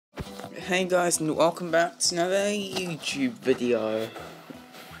Hey guys, and welcome back to another YouTube video.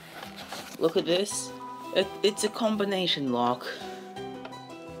 Look at this. It's a combination lock.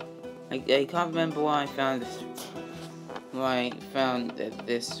 I can't remember where I found this. Where I found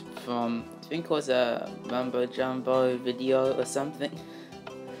this from. I think it was a Mumbo Jumbo video or something.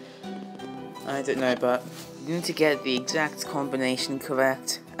 I don't know, but you need to get the exact combination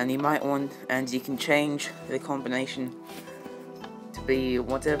correct, and you can change the combination to be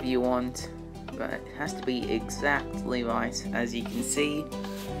whatever you want, but it has to be exactly right. As you can see,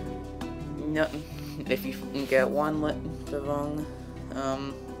 no, if you get one letter wrong,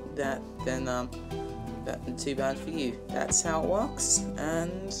 then too bad for you. That's how it works,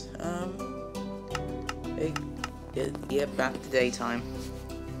 and yeah, back to daytime.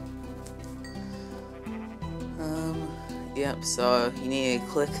 Yep. So you need to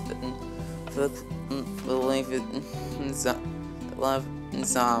click the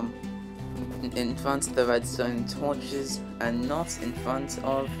in front of the redstone torches and not in front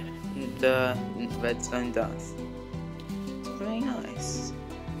of the redstone dust. It's very nice.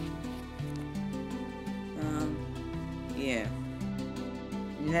 Yeah.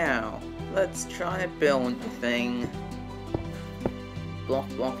 Now let's try to build the thing. Block.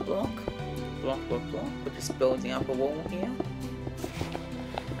 We're just building up a wall here.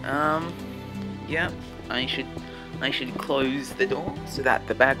 Yep. I should close the door so that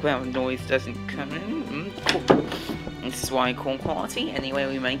the background noise doesn't come in. This is why I call quality. Anyway,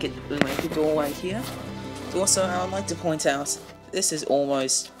 we make a doorway here. Also, I would like to point out, this is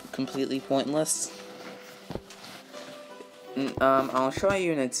almost completely pointless. I'll show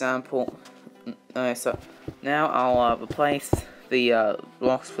you an example. So now I'll replace the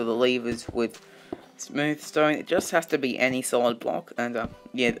blocks for the levers with smooth stone. It just has to be any solid block, and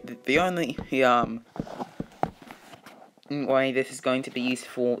yeah, the only way this is going to be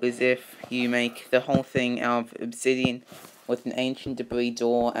useful is if you make the whole thing out of obsidian with an ancient debris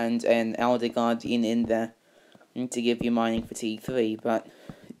door and an elder guardian in there to give you mining fatigue 3. But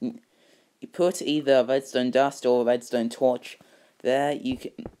you put either redstone dust or a redstone torch there.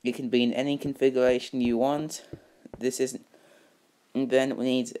 It can be in any configuration you want. This isn't. And then we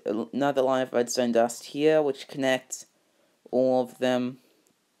need another line of redstone dust here, which connects all of them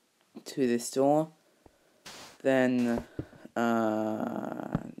to this door. Then,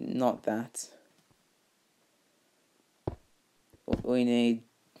 not that. We need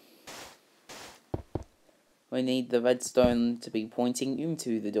the redstone to be pointing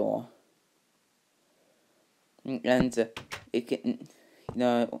into the door. And it can,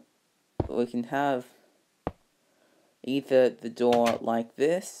 we can have either the door like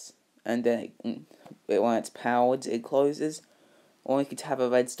this, and then when it's powered, it closes, or we could have a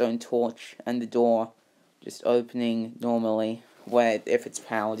redstone torch and the door just opening normally, where if it's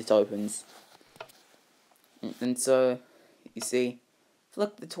powered, it opens. And so, you see,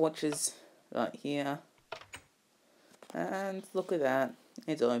 flick the torches right here, and look at that,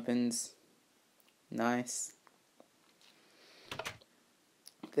 it opens. Nice.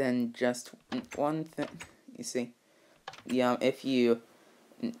 Then just one thing, you see. Yeah, if the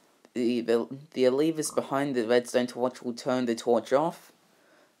levers behind the redstone torch will turn the torch off,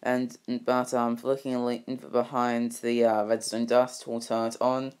 but flicking behind the redstone dust will turn it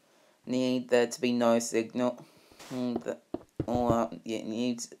on. Need there to be no signal, it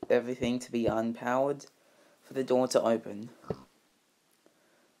needs everything to be unpowered for the door to open.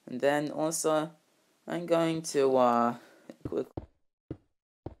 And then also, I'm going to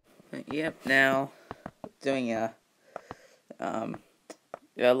now doing a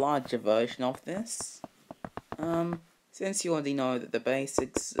larger version of this. Since you already know that the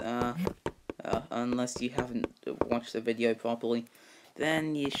basics, unless you haven't watched the video properly,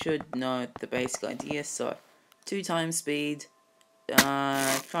 then you should know the basic idea. So, 2 times speed,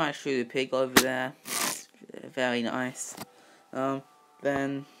 try to shoot a pig over there, it's very nice.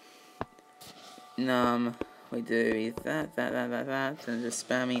 Then, we do that, and just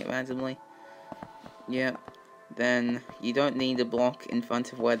spamming it randomly. Yep. Then you don't need a block in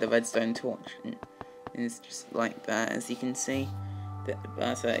front of where the redstone torch is, just like that, as you can see. But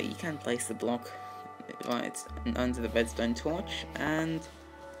you can place the block right under the redstone torch. And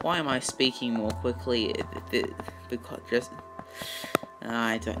why am I speaking more quickly? Because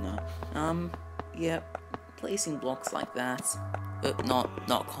I don't know. Yep, placing blocks like that, but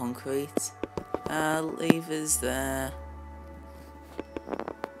not concrete. Levers there,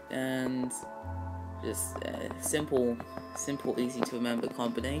 and just simple, easy to remember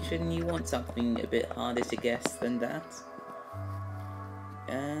combination. You want something a bit harder to guess than that.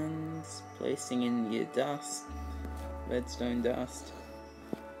 And placing in your dust, redstone dust.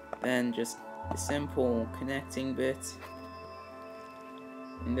 then just a simple connecting bit,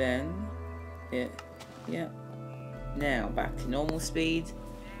 and then now back to normal speed.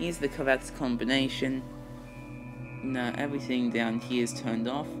 Here's the correct combination. Now everything down here is turned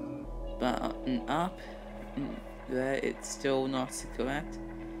off, but up there it's still not correct,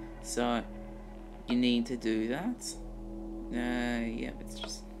 so you need to do that.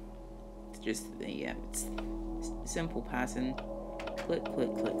 It's a simple pattern. Click,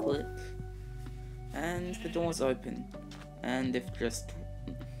 click, click, click, and the door's open. And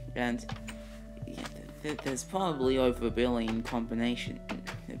there's probably over a billion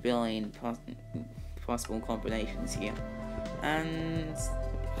possible combinations here. And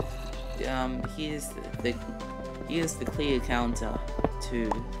here's the clear counter to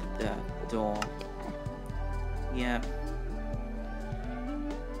the door. Yep.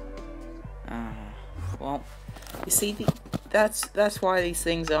 Well, you see, that's why these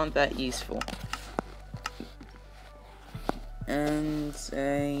things aren't that useful. And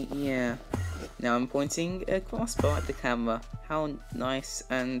yeah. Now I'm pointing a crossbar at the camera. How nice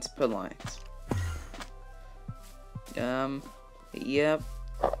and polite. Yep.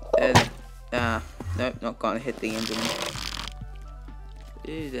 Nope, not gonna hit the engine.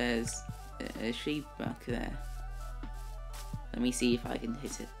 Ooh, there's a sheep back there. Let me see if I can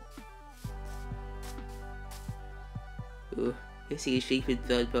hit it. Ooh, you see a sheep in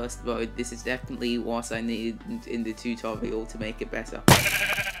third person mode. This is definitely what I needed in the tutorial to make it better.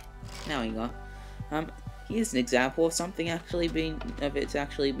 Now we go. Here's an example of something actually being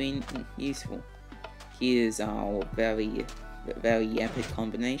useful. Here's our very epic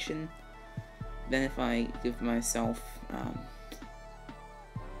combination. Then if I give myself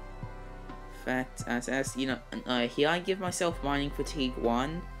fact as you know, here I give myself mining fatigue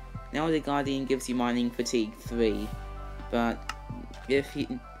 1. Now the Guardian gives you mining fatigue 3. But if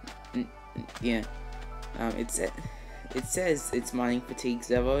you it says it's mining fatigue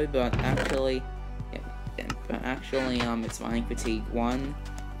 0, but actually it's mining fatigue 1.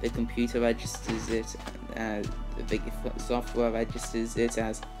 The computer registers it, the software registers it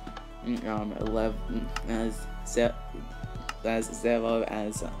as 11 as 0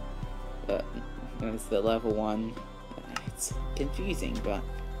 as the level 1. It's confusing, but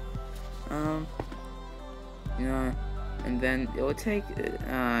and then it will take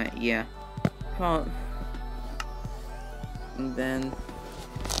and then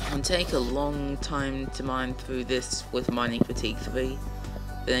it'll take a long time to mine through this with mining fatigue 3.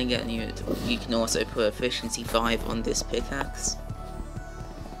 Then again, you can also put efficiency 5 on this pickaxe.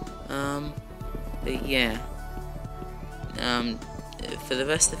 But yeah. For the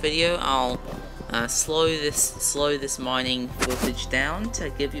rest of the video, I'll slow this mining footage down to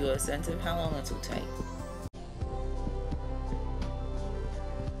give you a sense of how long it'll take.